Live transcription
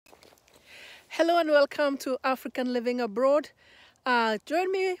Hello and welcome to African Living Abroad.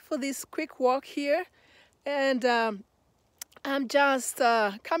 Join me for this quick walk here, and I'm just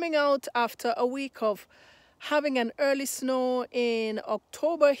coming out after a week of having an early snow in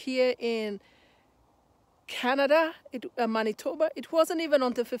October here in Canada, Manitoba. It wasn't even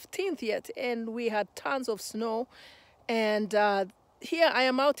on the 15th yet, and we had tons of snow. And here I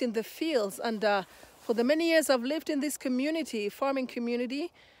am out in the fields, and for the many years I've lived in this community, farming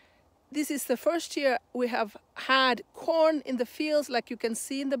community, this is the first year we have had corn in the fields, like you can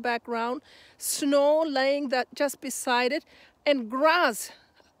see in the background, snow laying that just beside it, and grass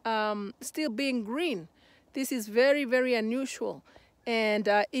still being green. This is very, very unusual. And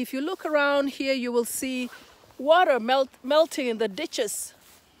if you look around here, you will see water melting in the ditches.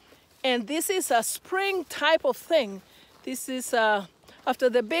 And this is a spring type of thing. This is after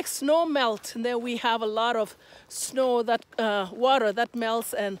the big snow melt, and then we have a lot of snow, that water that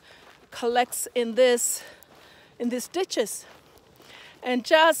melts and collects in these ditches. And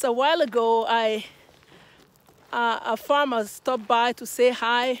just a while ago, a farmer stopped by to say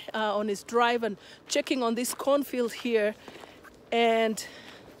hi on his drive and checking on this cornfield here. And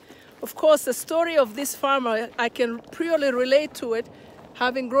of course, the story of this farmer, I can purely relate to it,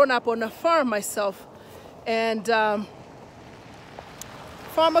 having grown up on a farm myself. And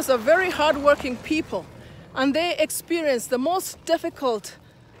farmers are very hardworking people, and they experience the most difficult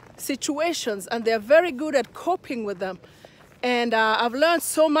situations, and they're very good at coping with them. And I've learned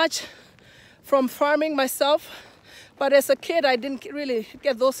so much from farming myself, but as a kid I didn't really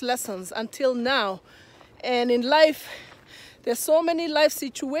get those lessons until now. And in life, there's so many life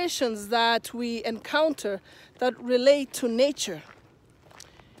situations that we encounter that relate to nature.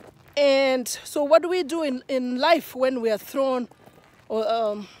 And so what do we do in life when we are thrown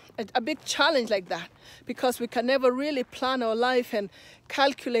a big challenge like that? Because we can never really plan our life and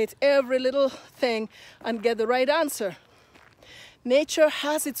calculate every little thing and get the right answer. Nature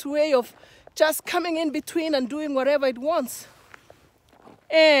has its way of just coming in between and doing whatever it wants.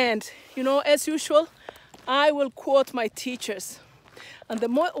 And, you know, as usual, I will quote my teachers. And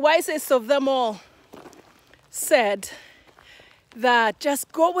the wisest of them all said that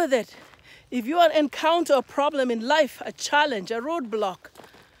just go with it. If you encounter a problem in life, a challenge, a roadblock,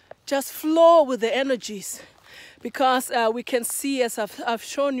 just flow with the energies, because we can see, as I've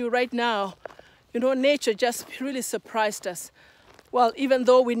shown you right now, you know, nature just really surprised us. Well, even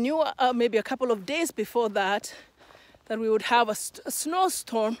though we knew maybe a couple of days before that we would have a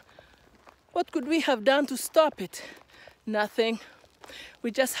snowstorm, what could we have done to stop it? Nothing.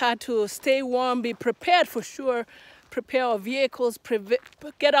 We just had to stay warm, be prepared for sure, prepare our vehicles,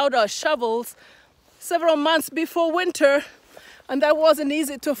 get out our shovels several months before winter. And that wasn't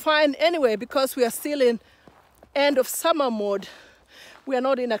easy to find anyway, because we are still in end of summer mode. We are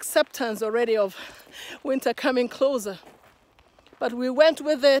not in acceptance already of winter coming closer. But we went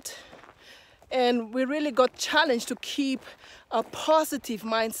with it, and we really got challenged to keep a positive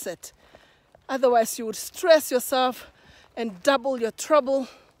mindset. Otherwise you would stress yourself and double your trouble,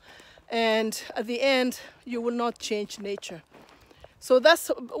 and at the end you will not change nature. So that's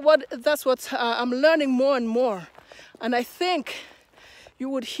what I'm learning more and more. And I think you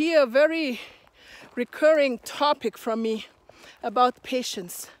would hear a very recurring topic from me about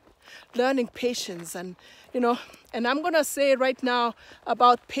patience, learning patience. And, you know, and I'm going to say right now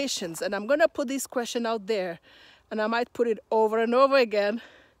about patience, and I'm going to put this question out there, and I might put it over and over again,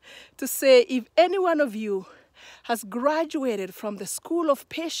 to say, if any one of you has graduated from the school of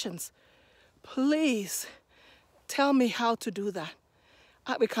patience, please tell me how to do that.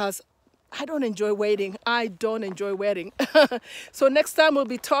 Because I don't enjoy waiting. I don't enjoy waiting. So next time we'll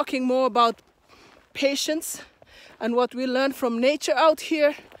be talking more about patience and what we learn from nature out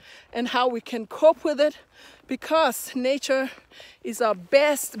here and how we can cope with it, because nature is our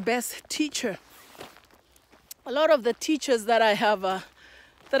best teacher. A lot of the teachers that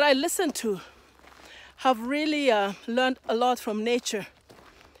I listen to have really learned a lot from nature.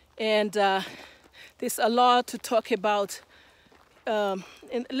 And there's a lot to talk about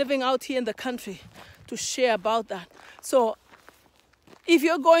in living out here in the country, to share about that. So if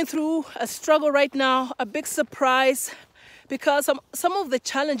you're going through a struggle right now, a big surprise, because some of the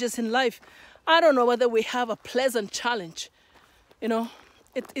challenges in life, I don't know whether we have a pleasant challenge. You know,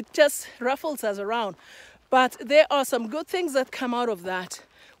 it just ruffles us around. But there are some good things that come out of that.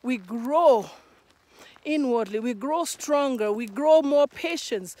 We grow inwardly, we grow stronger, we grow more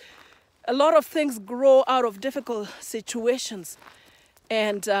patience. A lot of things grow out of difficult situations.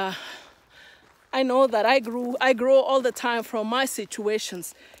 And I know that I grow all the time from my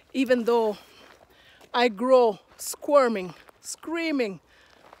situations, even though I grow squirming, screaming,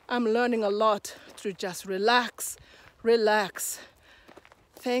 I'm learning a lot to just relax, relax.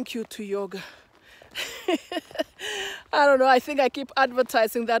 Thank you to yoga. I don't know, I think I keep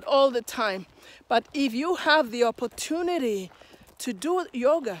advertising that all the time. But if you have the opportunity to do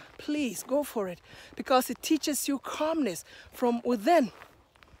yoga, please go for it, because it teaches you calmness from within.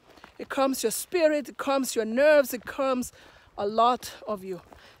 It calms your spirit, it calms your nerves, it calms a lot of you.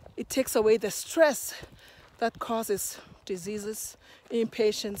 It takes away the stress that causes diseases,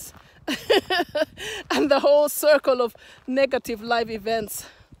 impatience, and the whole circle of negative life events.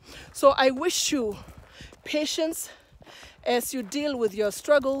 So I wish you patience as you deal with your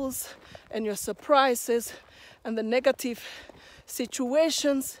struggles and your surprises and the negative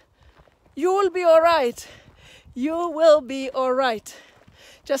situations. You will be all right. You will be all right.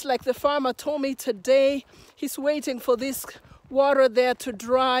 Just like the farmer told me today, he's waiting for this water there to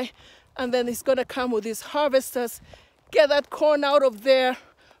dry, and then he's going to come with his harvesters, get that corn out of there,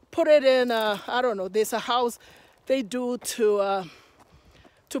 put it in, I don't know, there's a house they do to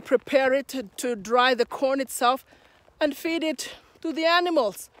prepare it, to dry the corn itself, and feed it to the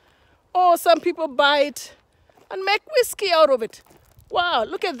animals. Or some people buy it and make whiskey out of it. Wow,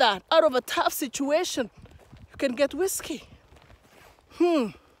 look at that. Out of a tough situation, you can get whiskey.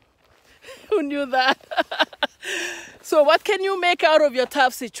 Who knew that? So what can you make out of your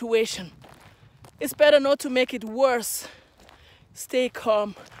tough situation? It's better not to make it worse. Stay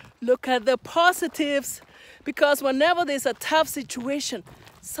calm. Look at the positives, because whenever there's a tough situation,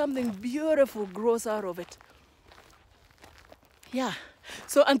 something beautiful grows out of it. Yeah.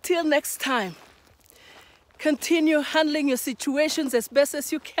 So until next time, continue handling your situations as best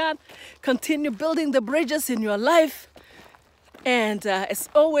as you can. Continue building the bridges in your life. And as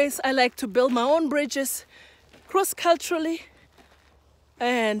always, I like to build my own bridges cross-culturally.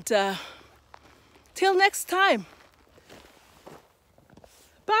 And till next time.